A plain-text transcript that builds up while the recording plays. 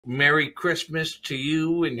Merry Christmas to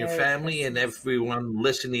you and your Merry family and Christmas. everyone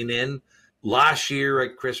listening in. Last year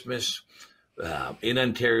at Christmas in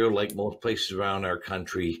Ontario, like most places around our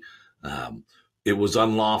country, it was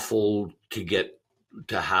unlawful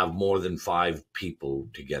to have more than 5 people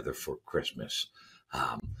together for Christmas.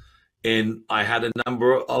 And I had a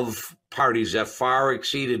number of parties that far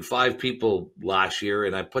exceeded 5 people last year,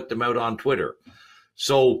 and I put them out on Twitter.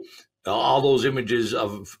 So all those images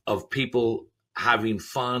of people having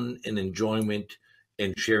fun and enjoyment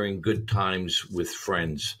and sharing good times with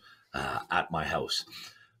friends at my house.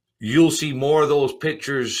 You'll see more of those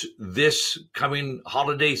pictures this coming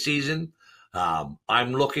holiday season.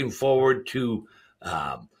 I'm looking forward to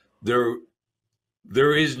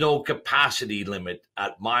there is no capacity limit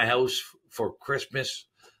at my house for Christmas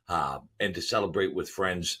and to celebrate with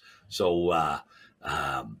friends. So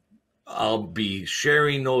I'll be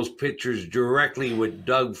sharing those pictures directly with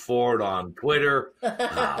Doug Ford on Twitter.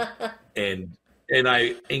 And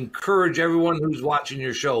I encourage everyone who's watching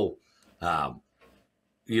your show,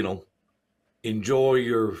 enjoy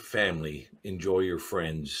your family, enjoy your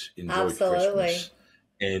friends, enjoy Absolutely. Christmas,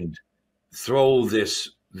 and throw this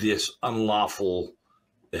unlawful,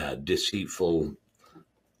 deceitful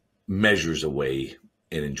measures away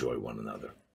and enjoy one another.